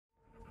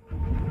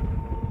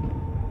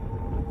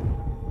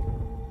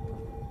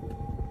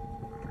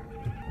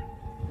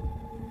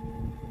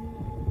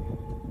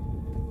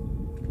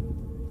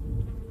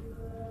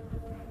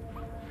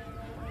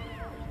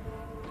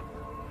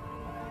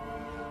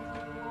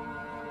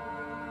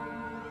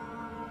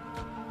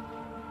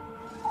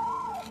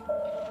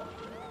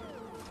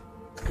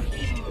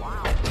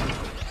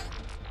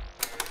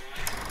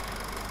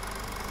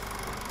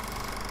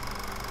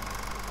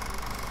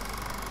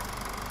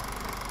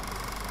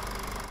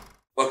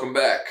Welcome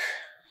back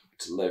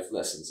to Life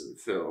Lessons in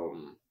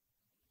Film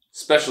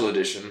Special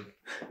Edition,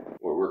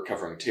 where we're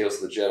covering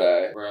Tales of the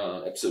Jedi. We're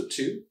on episode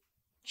 2.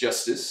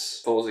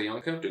 Justice follows a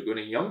young Count Dooku and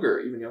a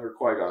even younger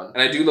Qui-Gon.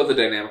 And I do love the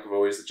dynamic of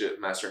always the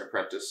master and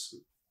apprentice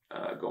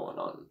going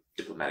on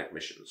diplomatic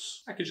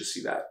missions. I could just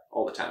see that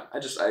all the time.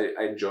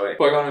 I enjoy.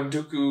 Qui-Gon and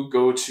Dooku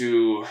go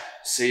to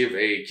save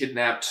a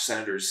kidnapped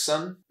senator's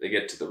son. They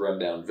get to the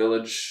rundown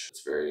village.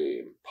 It's very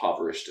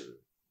impoverished and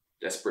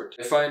desperate.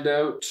 They find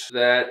out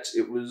that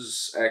it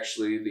was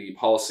actually the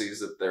policies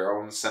that their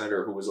own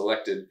senator who was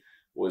elected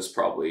was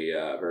probably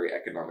very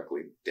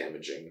economically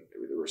damaging.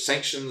 Maybe there were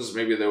sanctions,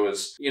 maybe there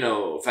was,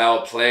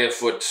 foul play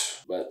afoot,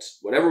 but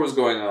whatever was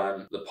going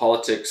on, the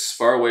politics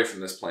far away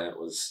from this planet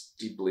was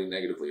deeply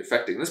negatively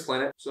affecting this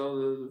planet. So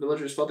the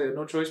villagers felt they had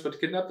no choice but to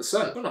kidnap the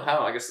son. I don't know how,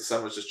 I guess the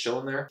son was just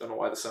chilling there. Don't know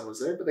why the son was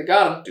there, but they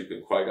got him. Dooku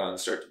and Qui-Gon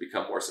start to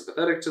become more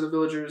sympathetic to the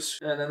villagers,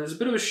 and then there's a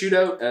bit of a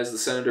shootout as the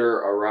senator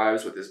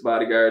arrives with his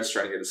bodyguards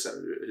trying to get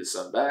his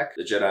son back.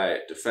 The Jedi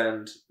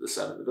defend the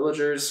son and the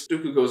villagers.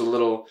 Dooku goes a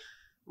little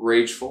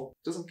rageful.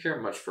 Doesn't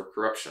care much for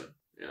corruption,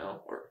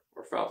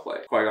 or foul play.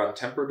 Qui-Gon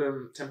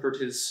tempered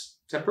his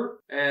temper,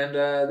 and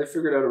they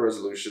figured out a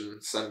resolution.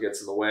 Son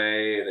gets in the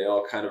way. They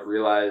all kind of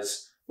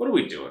realize, what are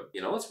we doing?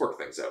 Let's work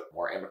things out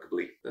more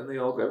amicably. Then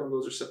everyone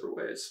goes their separate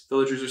ways.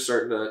 Villagers are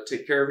starting to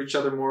take care of each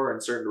other more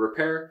and starting to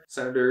repair.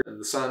 Senator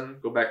and the son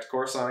go back to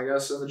Coruscant, I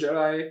guess, and the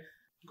Jedi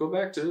go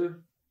back to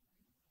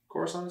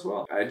Coruscant as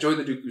well. I enjoy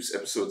the Dooku's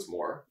episodes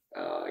more.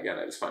 Again,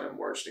 I just find him a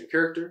more interesting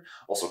character.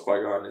 Also,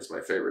 Qui-Gon is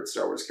my favorite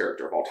Star Wars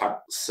character of all time.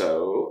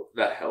 So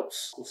that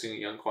helps. Cool seeing a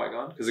young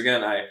Qui-Gon. Because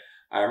again, I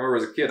remember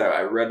as a kid,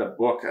 I read a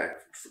book, I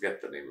forget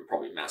the name,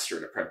 probably Master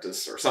and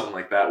Apprentice or something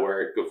like that,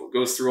 where it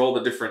goes through all the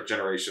different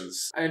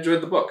generations. I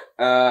enjoyed the book.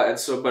 But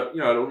I'd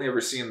only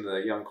ever seen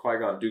the young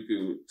Qui-Gon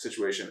Dooku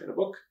situation in a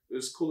book. It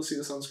was cool to see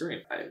this on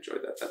screen. I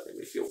enjoyed that. That made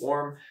me feel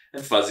warm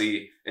and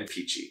fuzzy and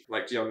peachy.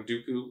 Liked young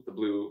Dooku, the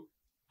blue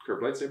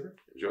curved lightsaber.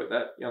 Enjoyed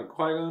that. Young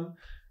Qui-Gon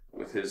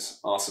with his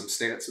awesome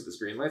stance with his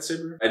green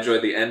lightsaber. I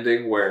enjoyed the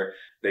ending where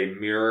they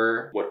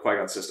mirror what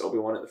Qui-Gon says to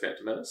Obi-Wan in The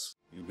Phantom Menace.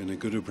 You've been a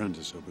good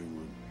apprentice,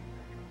 Obi-Wan.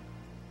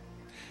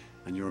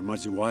 And you're a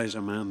much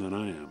wiser man than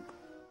I am.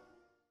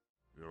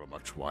 You're a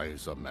much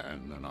wiser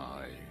man than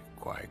I,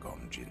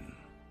 Qui-Gon Jinn.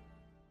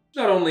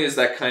 Not only is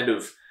that kind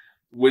of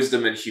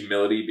wisdom and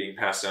humility being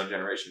passed down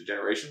generation to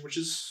generation, which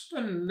is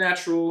a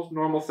natural,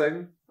 normal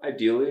thing,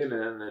 ideally, and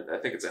I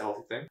think it's a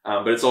healthy thing.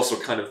 But it's also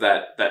kind of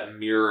that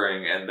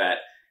mirroring and that,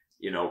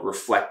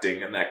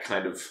 reflecting and that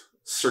kind of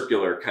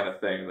circular kind of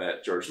thing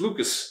that George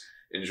Lucas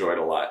enjoyed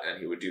a lot.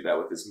 And he would do that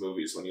with his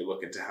movies when you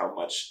look into how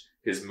much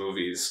his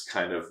movies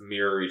kind of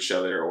mirror each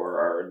other or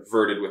are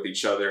inverted with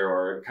each other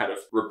or kind of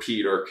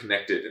repeat or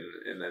connected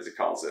in as he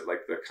calls it,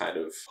 like the kind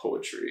of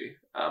poetry.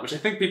 Which I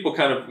think people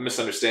kind of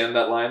misunderstand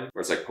that line,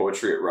 where it's like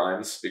poetry, it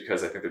rhymes,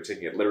 because I think they're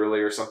taking it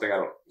literally or something. I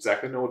don't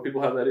exactly know what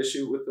people have that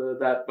issue with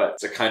that, but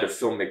it's a kind of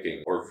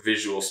filmmaking or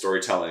visual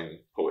storytelling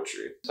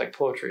poetry. It's like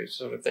poetry,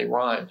 so if they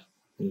rhyme,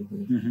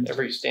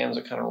 every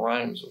stanza kind of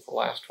rhymes with the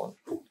last one.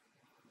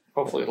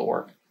 Hopefully it'll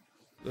work.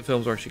 The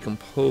films are actually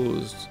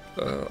composed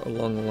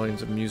along the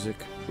lines of music,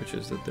 which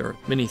is that there are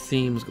many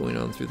themes going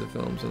on through the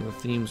films, and the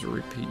themes are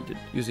repeated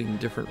using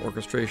different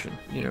orchestration.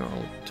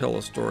 I'll tell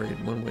a story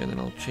in one way, and then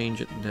I'll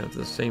change it and have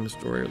the same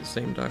story or the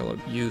same dialogue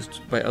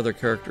used by other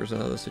characters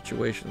in other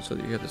situations, so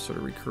that you have this sort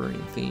of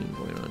recurring theme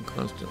going on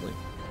constantly.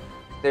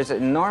 There's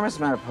an enormous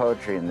amount of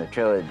poetry in the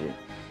trilogy,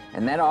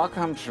 and that all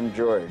comes from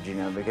George,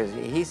 because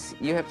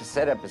you have to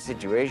set up a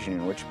situation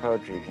in which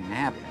poetry can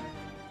happen.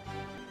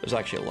 There's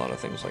actually a lot of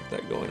things like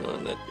that going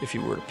on, that if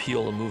you were to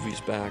peel the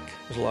movies back,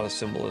 there's a lot of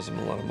symbolism,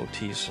 a lot of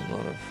motifs, and a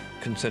lot of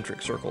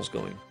concentric circles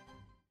going.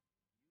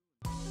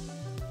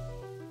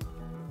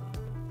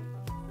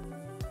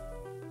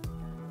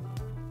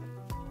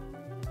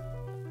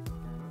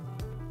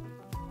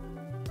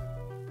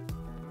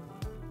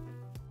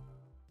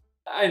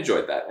 I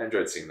enjoyed that. I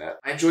enjoyed seeing that.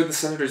 I enjoyed the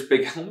Senator's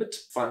big helmet.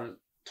 Fun,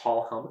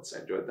 tall helmets.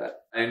 I enjoyed that.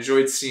 I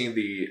enjoyed seeing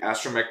the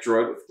astromech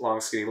droid with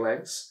long, skinny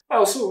legs. I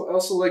also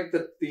like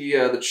that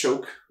the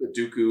choke that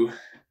Dooku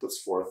puts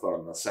forth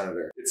on the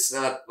Senator. It's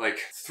not like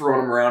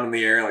throwing him around in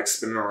the air, like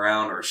spinning him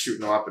around or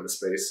shooting him up into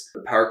space.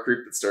 The power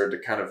creep that started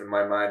to kind of, in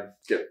my mind,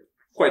 get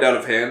quite out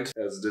of hand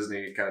as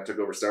Disney kind of took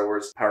over Star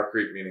Wars. Power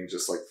creep meaning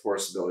just like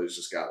Force abilities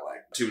just got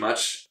like too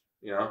much,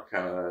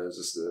 kind of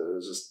just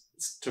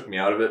took me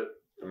out of it.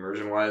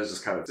 Immersion-wise,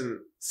 just kind of didn't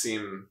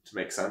seem to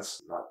make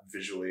sense. Not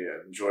visually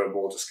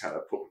enjoyable, just kind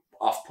of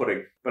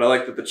off-putting. But I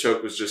like that the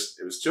choke was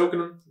it was choking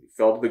him. He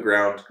fell to the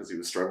ground because he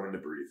was struggling to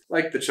breathe.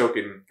 Like the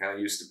choking kind of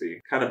used to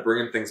be. Kind of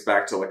bringing things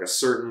back to like a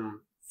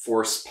certain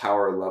force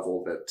power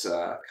level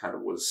that kind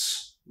of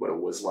was what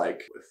it was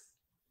like with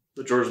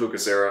the George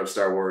Lucas era of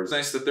Star Wars. It's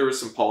nice that there was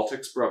some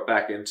politics brought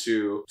back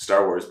into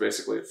Star Wars,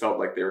 basically. It felt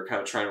like they were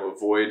kind of trying to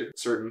avoid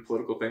certain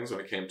political things when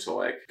it came to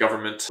like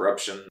government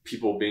corruption,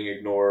 people being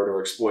ignored or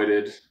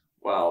exploited,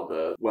 while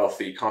the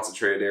wealthy,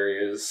 concentrated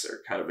areas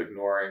are kind of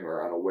ignoring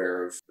or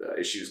unaware of the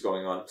issues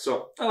going on.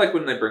 So I like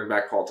when they bring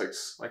back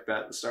politics like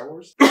that in Star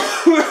Wars.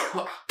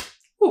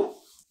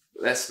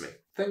 That's me.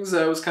 Things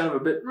that I was kind of a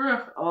bit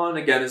on,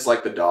 again, is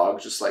like the dog,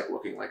 just like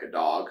looking like a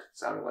dog,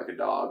 sounding like a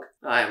dog.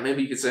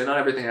 Maybe you could say not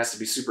everything has to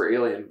be super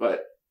alien,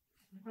 but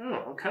I don't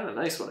know, kind of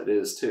nice when it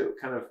is too.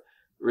 Kind of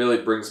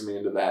really brings me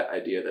into that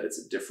idea that it's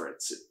a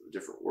different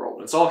world.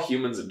 And it's all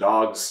humans and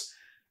dogs.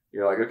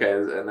 You're like, okay,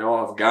 and they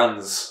all have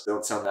guns. They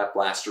don't sound that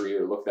blastery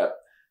or look that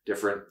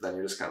different. Then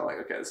you're just kind of like,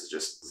 okay, this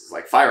is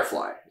like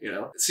Firefly, you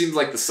know? It seems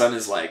like the son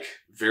is like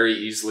very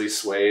easily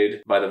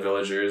swayed by the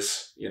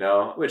villagers, you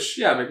know? Which,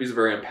 yeah, maybe he's a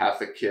very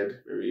empathic kid.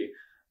 Maybe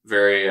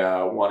very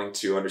wanting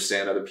to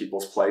understand other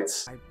people's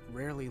plights. I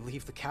rarely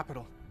leave the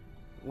capital.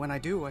 When I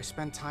do, I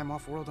spend time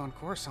off-world on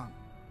Coruscant,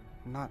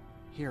 not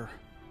here.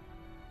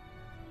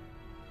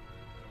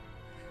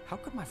 How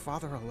could my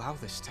father allow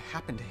this to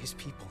happen to his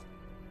people?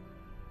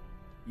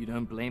 You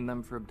don't blame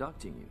them for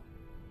abducting you?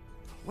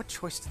 What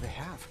choice do they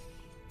have?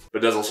 But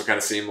it does also kind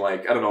of seem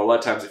like, I don't know, a lot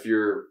of times if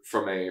you're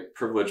from a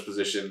privileged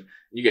position,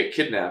 you get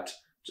kidnapped,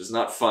 which is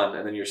not fun,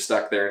 and then you're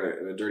stuck there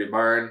in a dirty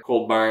barn,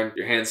 cold barn,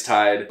 your hands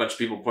tied, a bunch of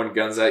people pointing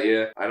guns at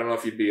you. I don't know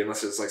if you'd be,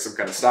 unless it's like some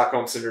kind of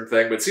Stockholm Syndrome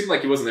thing, but it seemed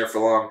like he wasn't there for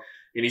long,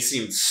 and he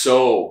seemed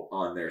so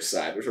on their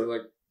side, which I was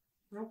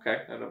like, okay,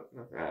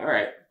 all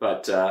right.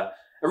 But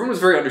everyone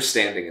was very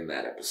understanding in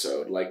that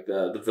episode. Like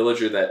the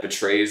villager that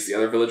betrays the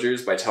other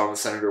villagers by telling the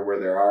senator where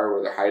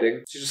they're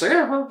hiding. She's just like,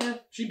 yeah,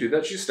 she'd do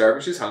that. She's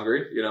starving. She's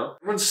hungry, you know?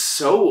 Everyone's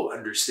so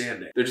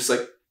understanding. They're just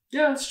like,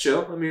 yeah, it's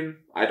chill. I mean,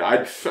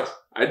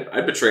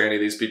 I'd betray any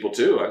of these people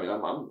too. I mean,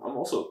 I'm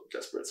also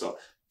desperate. So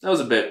that was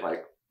a bit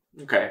like,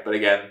 okay. But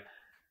again,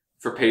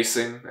 for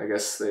pacing, I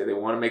guess they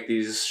want to make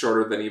these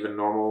shorter than even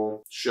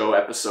normal show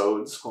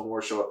episodes, Clone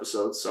Wars show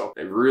episodes. So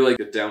they really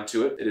get down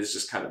to it. It is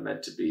just kind of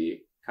meant to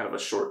be kind of a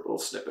short little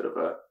snippet of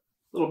a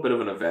little bit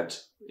of an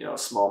event, you know, a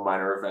small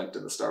minor event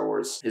in the Star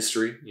Wars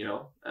history, you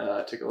know,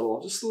 take a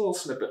little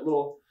snippet,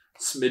 little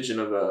smidgen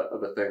of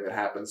a thing that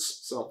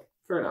happens. So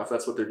fair enough.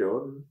 That's what they're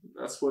doing.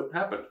 That's what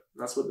happened.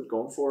 That's what they're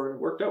going for, and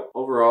it worked out.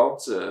 Overall,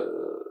 it's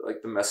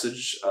like the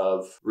message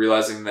of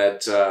realizing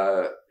that,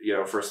 you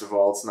know, first of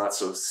all, it's not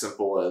so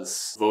simple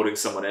as voting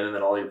someone in and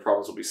then all your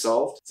problems will be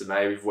solved. It's a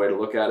naive way to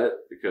look at it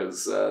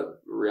because the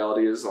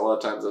reality is a lot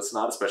of times that's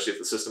not, especially if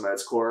the system at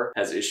its core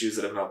has issues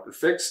that have not been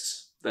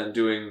fixed. Then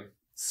doing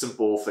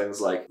simple things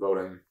like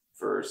voting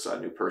for a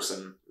new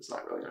person is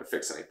not really going to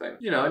fix anything.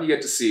 You know, and you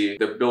get to see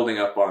they're building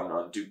up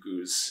on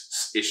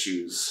Dooku's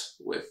issues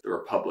with the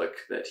Republic,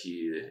 that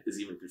he is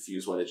even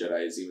confused why the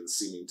Jedi is even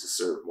seeming to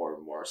serve more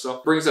and more.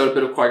 So brings out a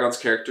bit of Qui-Gon's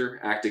character,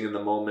 acting in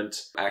the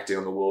moment, acting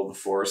on the will of the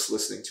Force,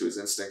 listening to his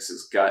instincts,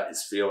 his gut,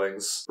 his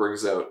feelings.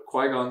 Brings out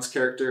Qui-Gon's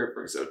character,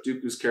 brings out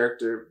Dooku's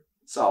character.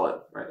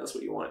 Solid, right? That's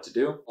what you want it to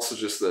do. Also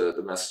just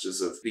the messages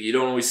of, you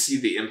don't always see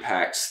the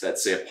impacts that,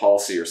 say, a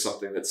policy or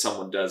something that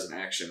someone does in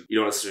action. You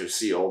don't necessarily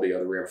see all the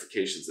other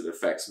ramifications that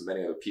affects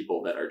many other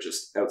people that are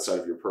just outside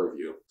of your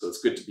purview. So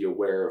it's good to be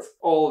aware of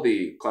all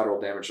the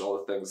collateral damage and all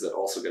the things that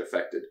also get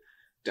affected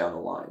down the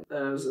line.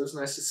 It was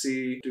nice to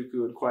see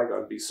Dooku and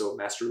Qui-Gon be so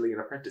masterly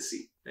and apprentice-y.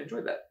 I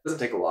enjoyed that. Doesn't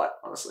take a lot,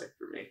 honestly,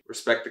 for me.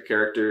 Respect the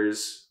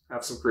characters,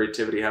 have some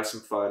creativity, have some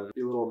fun,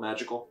 be a little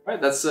magical. All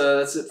right, that's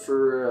it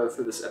for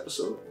this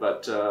episode.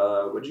 But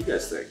what do you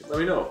guys think? Let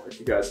me know if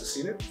you guys have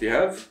seen it. If you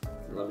have,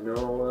 let me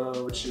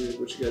know what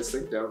you guys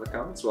think down in the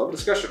comments. We'll have a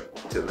discussion.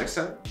 Until next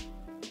time,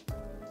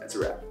 that's a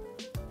wrap.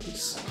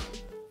 Peace.